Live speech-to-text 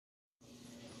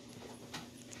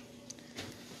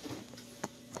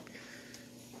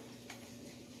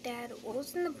Dad, what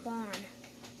was in the barn?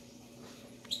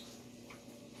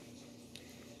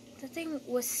 The thing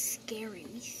was scary.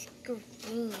 We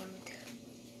screamed.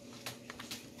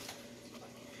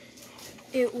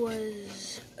 It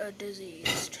was a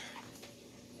diseased.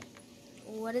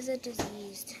 What is a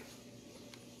diseased?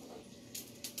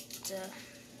 It's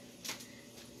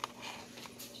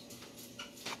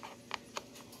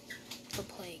the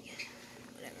plague.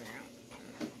 Whatever.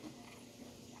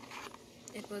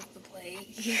 It was the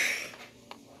plague.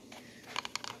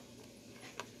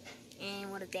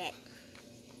 And what is that?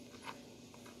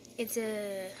 It's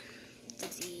a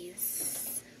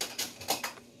disease.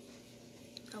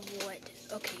 Of what?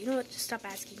 Okay, you know what? Just stop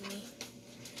asking me.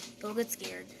 You'll get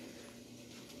scared.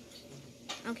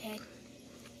 Okay.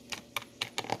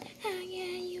 Oh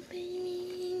yeah, you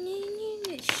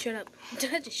baby. Shut up.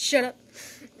 Just shut up.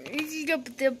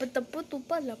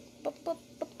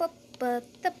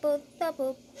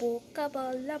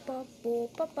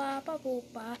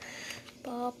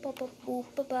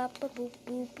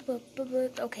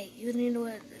 Okay, you need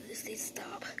to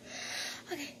stop.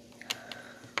 Okay.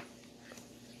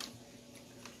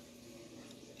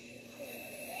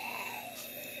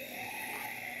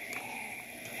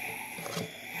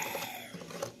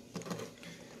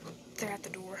 They're at the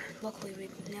door. Luckily, we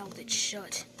nailed it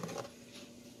shut.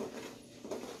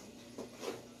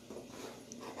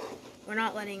 We're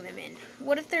not letting them in.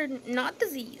 What if they're not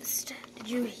diseased? Did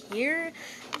you hear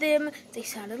them? They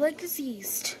sounded like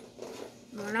diseased.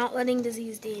 We're not letting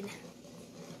diseased in.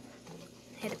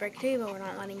 Hit a break table. We're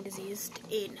not letting diseased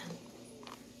in.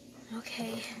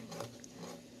 Okay.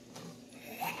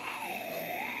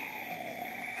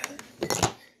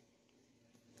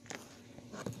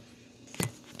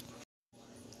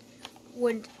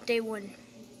 Day one.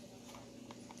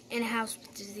 In a house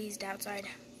with diseased outside.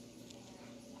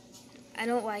 I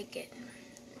don't like it.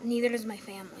 Neither does my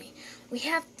family. We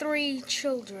have 3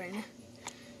 children,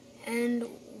 and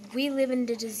we live in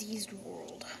the diseased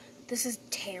world. This is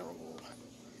terrible.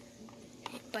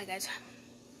 Bye, guys.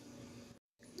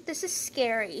 This is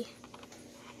scary.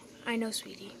 I know,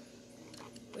 sweetie.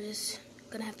 We're just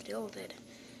gonna have to deal with it.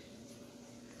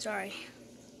 Sorry.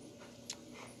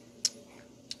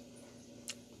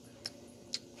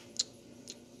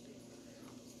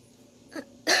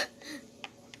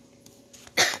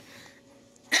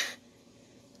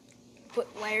 But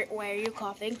why are you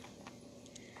coughing?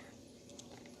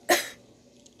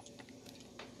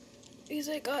 Because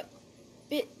I got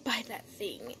bit by that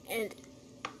thing, and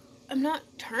I'm not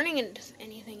turning into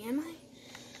anything, am I?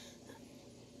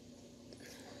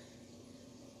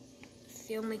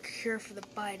 The only cure for the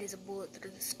bite is a bullet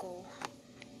through the skull.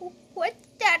 What?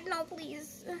 Dad, no,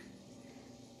 please.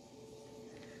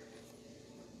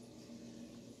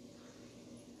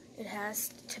 It has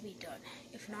to be done.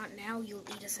 If not now, you'll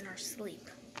eat us in our sleep.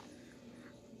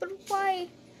 But why?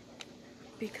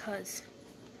 Because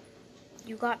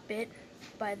you got bit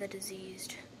by the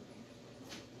diseased.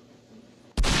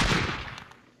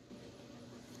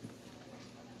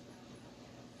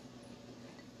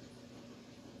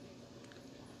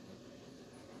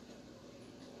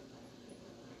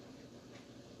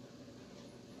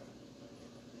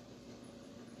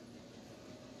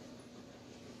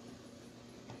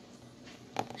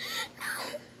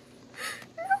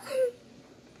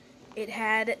 It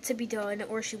had to be done,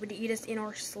 or she would eat us in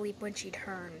our sleep when she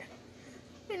turned.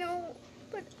 You know,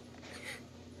 but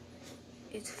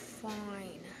it's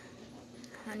fine.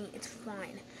 Honey, it's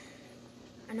fine.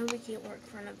 I know we can't work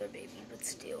for another baby, but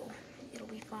still, it'll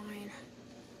be fine.